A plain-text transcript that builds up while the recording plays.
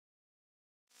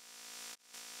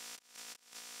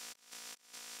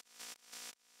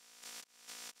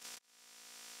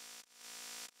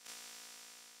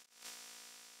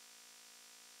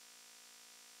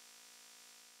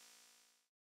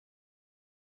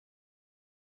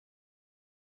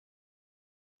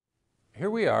here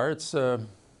we are. It's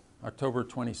October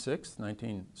 26th,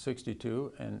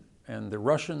 1962, and the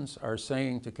Russians are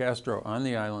saying to Castro on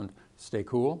the island, stay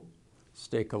cool,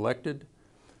 stay collected,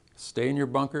 stay in your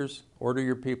bunkers, order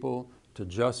your people to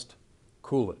just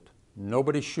cool it.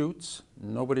 Nobody shoots,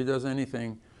 nobody does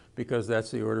anything, because that's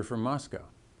the order from Moscow.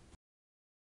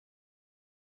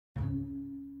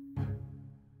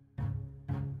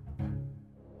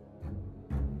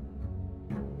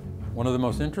 One of the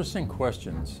most interesting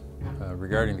questions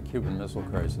regarding the Cuban Missile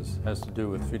Crisis has to do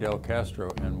with Fidel Castro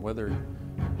and whether,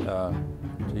 to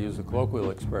use a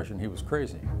colloquial expression, he was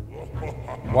crazy.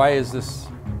 Why is this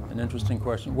an interesting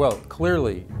question? Well,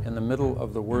 clearly, in the middle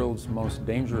of the world's most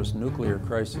dangerous nuclear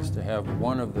crisis, to have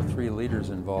one of the three leaders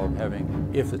involved having,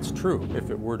 if it's true, if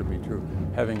it were to be true,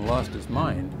 having lost his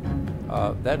mind,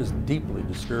 that is deeply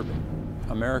disturbing.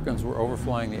 Americans were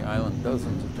overflying the island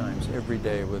dozens of times every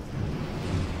day with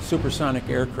supersonic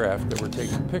aircraft that were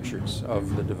taking pictures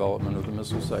of the development of the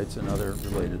missile sites and other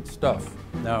related stuff.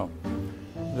 Now,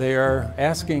 they are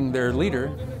asking their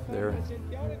leader, their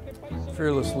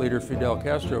fearless leader, Fidel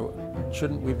Castro,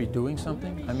 shouldn't we be doing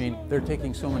something? I mean, they're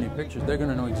taking so many pictures, they're going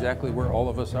to know exactly where all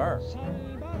of us are.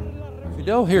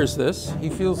 Fidel hears this, he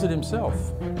feels it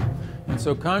himself. And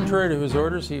so contrary to his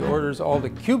orders, he orders all the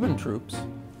Cuban troops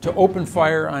to open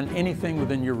fire on anything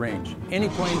within your range. Any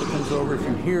plane that comes over, if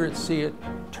you hear it, see it,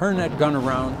 turn that gun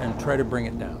around and try to bring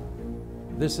it down.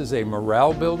 This is a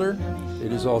morale builder.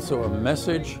 It is also a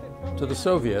message to the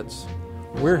Soviets.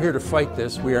 We're here to fight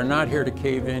this. We are not here to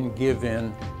cave in, give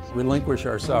in, relinquish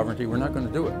our sovereignty. We're not going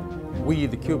to do it. We,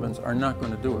 the Cubans, are not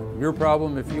going to do it. Your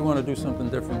problem if you want to do something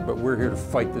different, but we're here to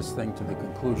fight this thing to the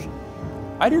conclusion.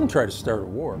 I didn't try to start a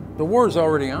war. The war is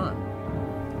already on.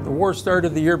 The war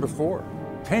started the year before,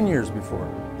 10 years before.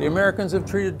 The Americans have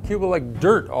treated Cuba like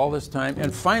dirt all this time,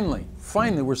 and finally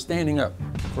we're standing up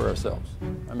for ourselves.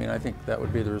 I mean, I think that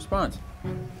would be the response.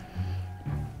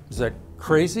 Is that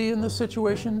crazy in this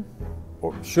situation?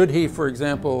 Or should he, for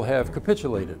example, have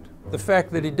capitulated? The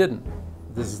fact that he didn't,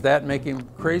 does that make him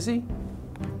crazy?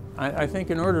 I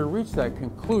think in order to reach that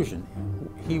conclusion,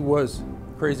 he was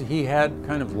crazy. He had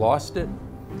kind of lost it.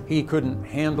 He couldn't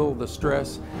handle the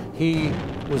stress. He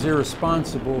was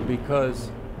irresponsible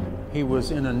because he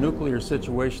was in a nuclear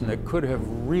situation that could have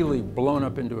really blown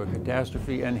up into a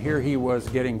catastrophe, and here he was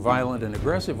getting violent and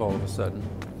aggressive all of a sudden.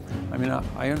 I mean,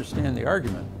 I understand the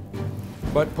argument,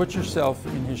 but put yourself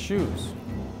in his shoes.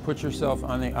 Put yourself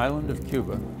on the island of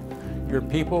Cuba. Your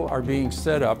people are being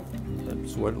set up,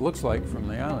 that's what it looks like from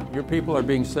the island. Your people are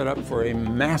being set up for a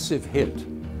massive hit.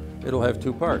 It'll have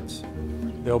two parts.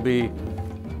 There'll be,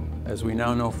 as we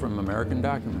now know from American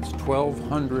documents,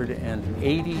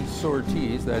 1,280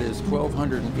 sorties, that is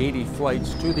 1,280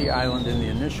 flights to the island in the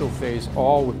initial phase,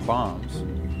 all with bombs.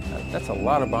 That's a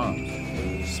lot of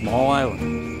bombs. Small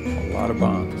island, a lot of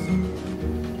bombs.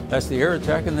 That's the air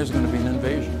attack, and there's going to be an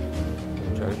invasion.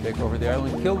 They'll try to take over the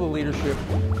island, kill the leadership,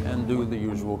 and do the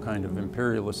usual kind of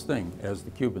imperialist thing, as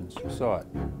the Cubans saw it.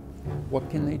 What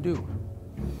can they do?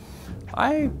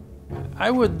 I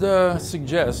would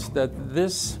suggest that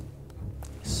this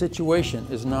situation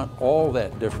is not all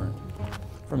that different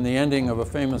from the ending of a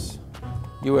famous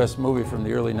U.S. movie from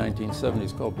the early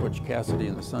 1970s called Butch Cassidy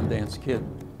and the Sundance Kid.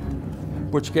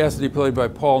 Butch Cassidy played by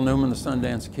Paul Newman, the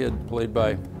Sundance Kid played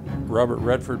by Robert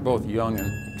Redford, both young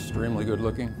and extremely good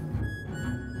looking,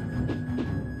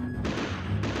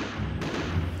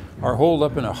 are holed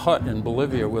up in a hut in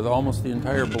Bolivia with almost the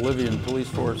entire Bolivian police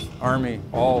force, army,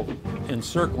 all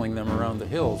encircling them around the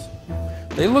hills.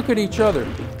 They look at each other.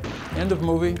 End of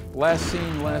movie, last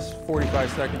scene, last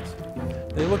 45 seconds.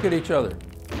 They look at each other.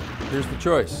 Here's the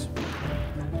choice.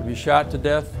 To be shot to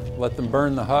death, let them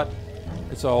burn the hut,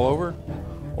 it's all over,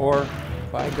 or,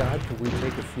 by God, could we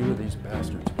take a few of these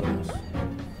bastards with us?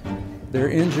 They're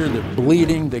injured, they're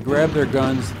bleeding, they grab their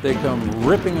guns, they come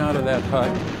ripping out of that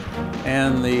hut,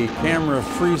 and the camera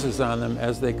freezes on them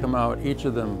as they come out, each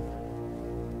of them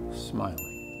smiling.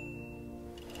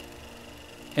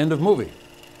 End of movie.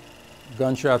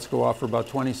 Gunshots go off for about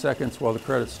 20 seconds while the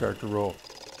credits start to roll.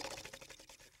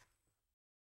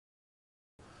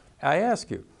 I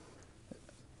ask you,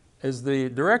 does the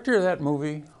director of that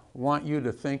movie want you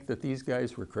to think that these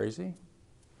guys were crazy,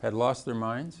 had lost their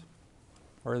minds,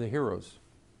 or are they heroes?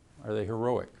 Are they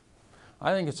heroic?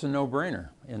 I think it's a no-brainer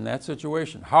in that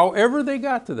situation. However they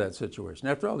got to that situation.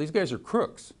 After all, these guys are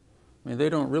crooks. I mean, they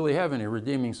don't really have any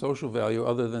redeeming social value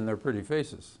other than their pretty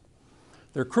faces.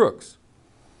 They're crooks.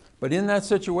 But in that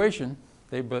situation,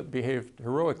 they behaved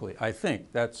heroically. I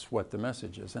think that's what the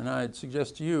message is. And I'd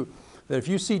suggest to you that if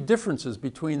you see differences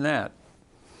between that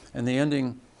and the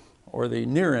ending or the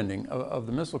near ending of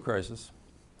the missile crisis,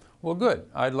 Well, good.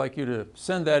 I'd like you to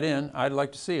send that in. I'd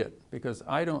like to see it, because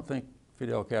I don't think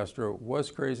Fidel Castro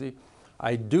was crazy.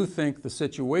 I do think the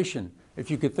situation, if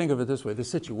you could think of it this way, the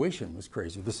situation was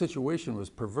crazy. The situation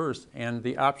was perverse, and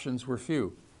the options were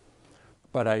few.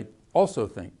 But I also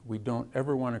think we don't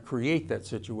ever want to create that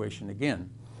situation again,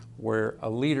 where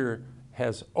a leader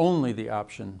has only the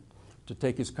option to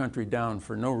take his country down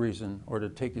for no reason, or to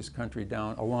take his country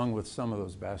down along with some of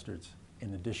those bastards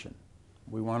in addition.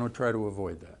 We want to try to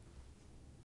avoid that.